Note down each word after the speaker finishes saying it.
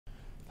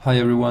Hi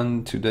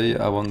everyone, today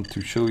I want to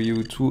show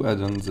you two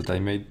add-ons that I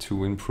made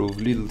to improve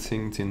little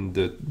things in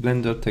the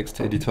Blender text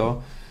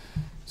editor.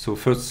 So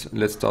first,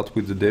 let's start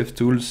with the dev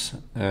tools.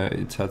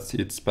 It has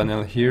its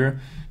panel here,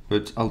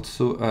 but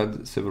also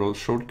add several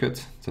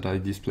shortcuts that I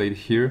displayed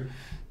here.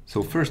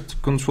 So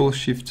first,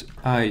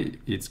 Ctrl-Shift-I,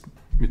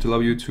 it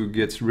allows you to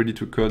get ready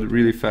to code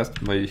really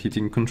fast by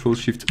hitting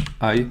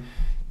Ctrl-Shift-I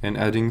and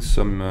adding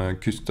some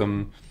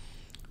custom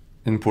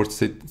import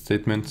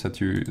statements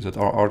that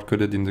are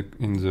hard-coded in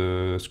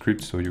the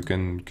script, so you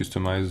can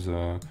customize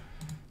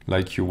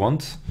like you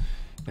want.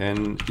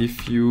 And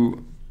if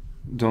you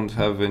don't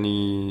have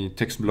any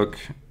text block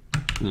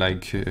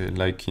like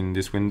in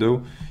this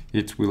window,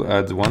 it will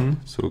add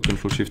one. So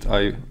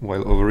Ctrl-Shift-I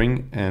while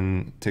hovering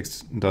and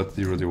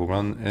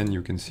text.001, and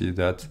you can see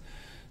that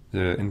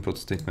the input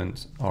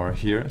statements are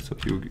here. So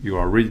you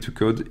are ready to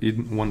code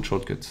in one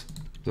shortcut.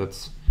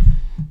 That's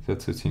a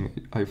thing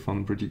I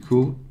found pretty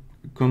cool.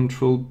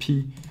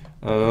 Ctrl-P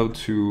allow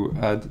to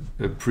add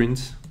a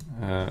print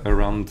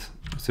around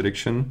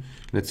selection.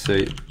 Let's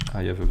say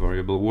I have a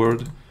variable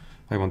word,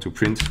 I want to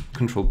print,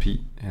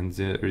 Ctrl-P, and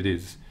there it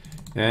is.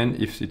 And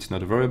if it's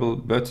not a variable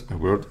but a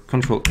word,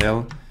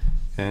 Ctrl-L,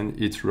 and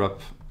it wrap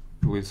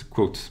with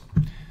quotes.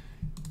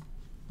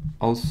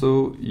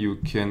 Also, you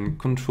can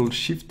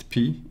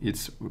Ctrl-Shift-P.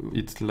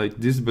 It's like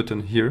this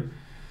button here.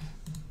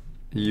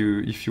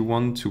 If you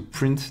want to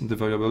print the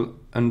variable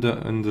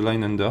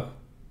underline under,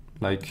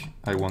 like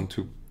I want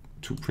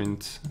to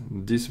print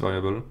this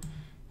variable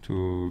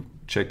to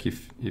check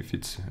if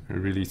it's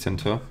really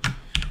center,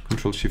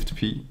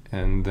 Ctrl-Shift-P,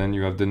 and then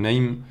you have the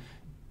name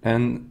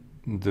and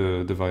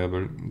the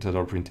variable that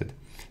are printed.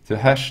 The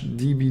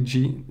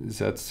 #dbg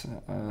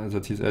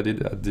that is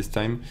added at this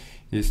time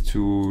is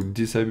to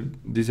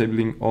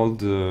disabling all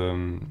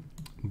the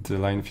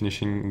line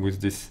finishing with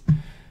this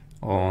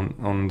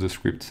on the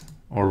script,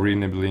 or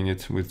re-enabling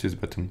it with this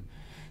button.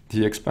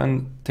 The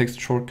expand text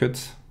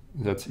shortcut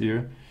that's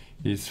here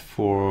is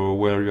for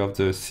where you have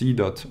the C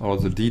dot or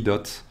the D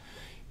dot.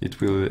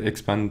 It will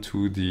expand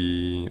to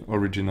the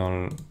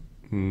original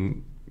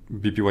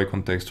BPY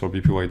context or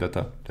BPY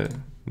data.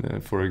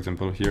 For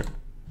example, here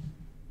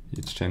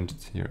it's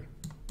changed here.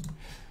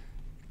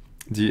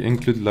 The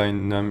include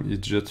line num is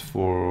just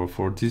for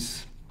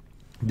this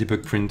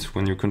debug print.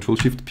 When you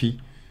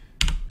Ctrl-Shift-P,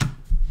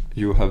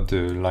 you have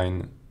the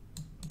line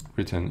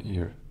written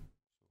here.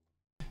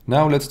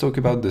 Now let's talk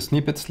about the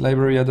Snippets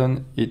library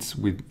add-on. It's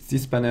with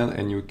this panel,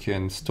 and you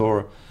can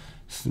store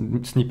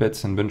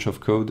snippets and bunch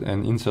of code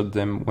and insert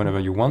them whenever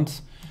you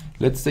want.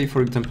 Let's say,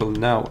 for example,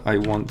 now I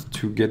want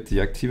to get the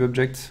active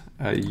object.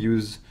 I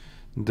use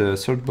the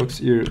search box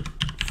here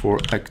for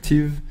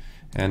active,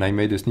 and I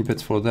made a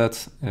snippet for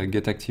that,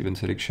 get active and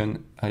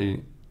selection.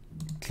 I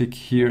click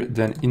here,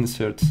 then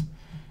insert,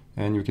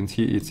 and you can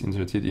see it's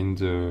inserted in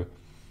the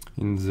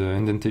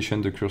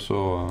indentation, the cursor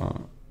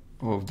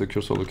of the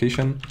cursor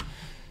location.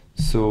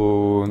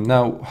 So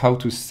now, how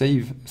to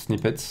save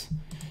snippets?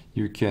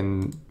 You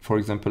can, for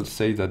example,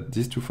 say that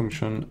these two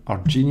functions are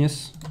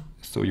genius,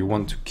 so you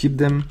want to keep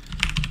them.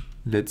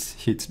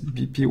 Let's hit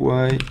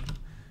BPY.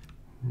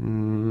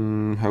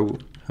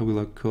 How will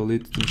I call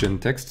it? Gen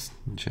text,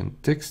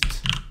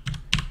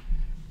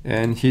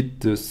 and hit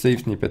the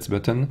Save Snippets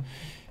button.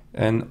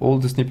 And all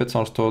the snippets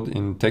are stored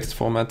in text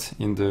format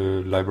in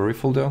the library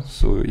folder.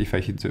 So if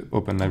I hit the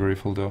Open Library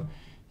folder,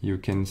 you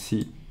can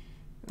see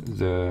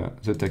the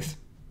text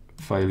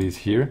file is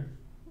here.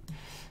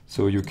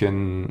 So you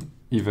can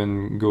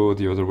even go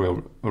the other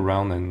way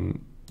around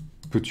and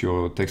put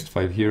your text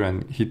file here,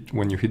 and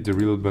when you hit the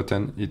reload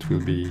button, it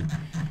will be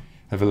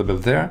available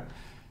there.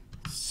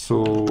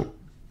 So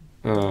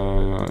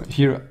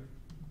here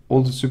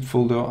all the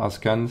subfolder are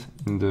scanned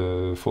in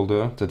the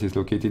folder that is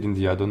located in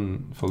the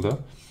add-on folder.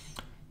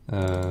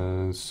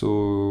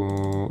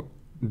 So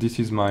this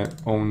is my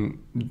own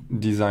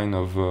design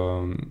of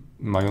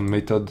my own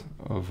method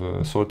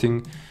of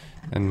sorting,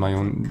 and my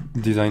own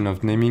design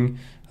of naming.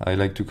 I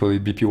like to call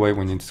it BPY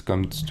when it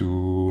comes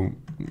to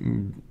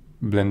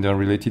Blender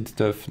related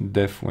stuff,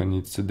 def when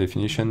it's a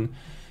definition,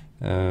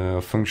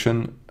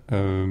 function,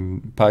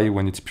 py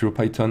when it's pure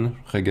Python,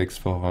 regex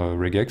for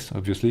regex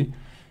obviously,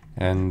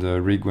 and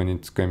rig when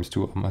it comes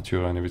to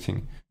armature and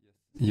everything.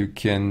 You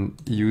can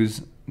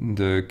use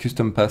the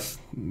custom path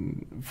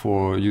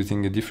for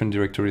using a different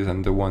directory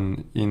than the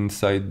one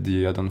inside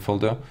the add-on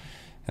folder,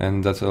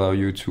 and that allows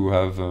you to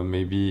have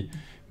maybe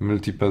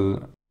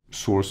multiple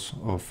source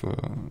of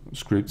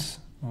scripts,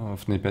 of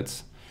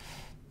snippets,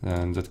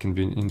 and that can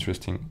be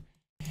interesting.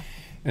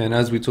 And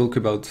as we talk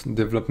about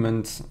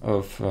development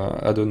of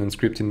add-on and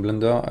script in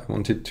Blender, I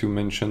wanted to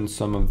mention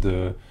some of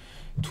the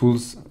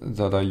tools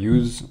that I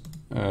use.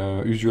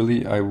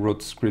 Usually I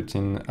wrote script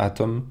in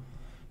Atom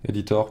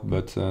editor,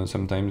 but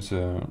sometimes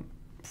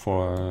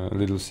for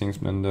little things,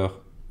 Blender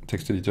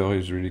text editor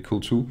is really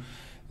cool too.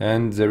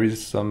 And there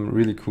is some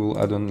really cool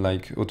add-on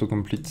like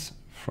Autocomplete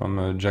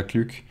from Jack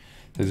Luke.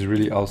 It's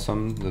really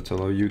awesome, that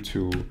allow you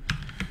to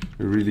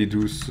really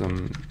do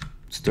some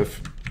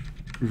stuff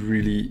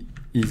really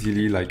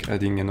easily, like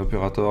adding an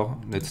operator.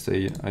 Let's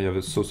say I have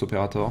a source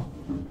operator,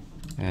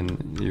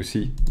 and you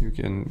see you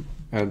can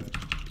add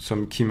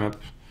some key map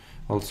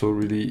also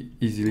really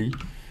easily.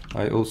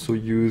 I also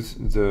use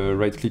the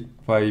right-click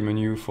by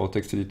menu for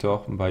text editor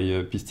by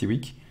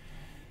PSTWeek.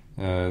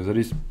 That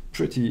is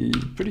pretty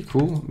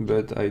cool,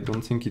 but I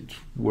don't think it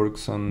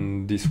works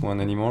on this one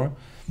anymore.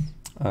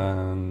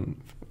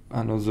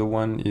 Another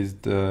one is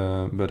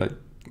but I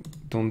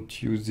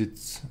don't use it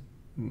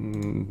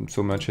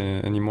so much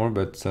anymore,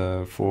 but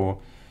for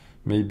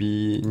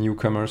maybe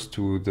newcomers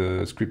to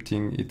the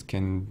scripting, it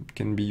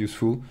can be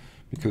useful,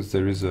 because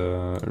there is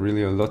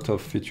really a lot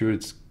of feature.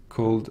 It's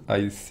called,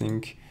 I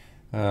think,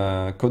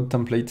 code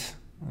template.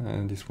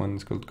 This one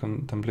is called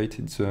code template.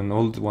 It's an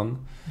old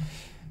one.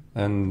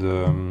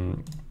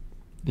 And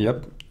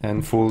yep.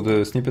 And for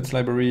the snippets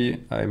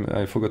library,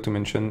 I forgot to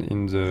mention,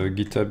 in the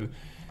GitHub,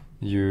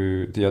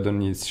 the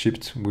add-on is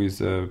shipped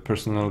with a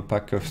personal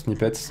pack of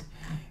snippets,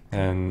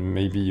 and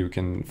maybe you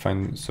can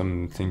find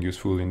something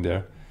useful in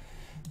there.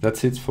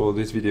 That's it for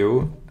this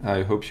video.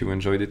 I hope you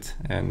enjoyed it,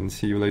 and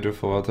see you later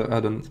for other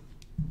add-ons.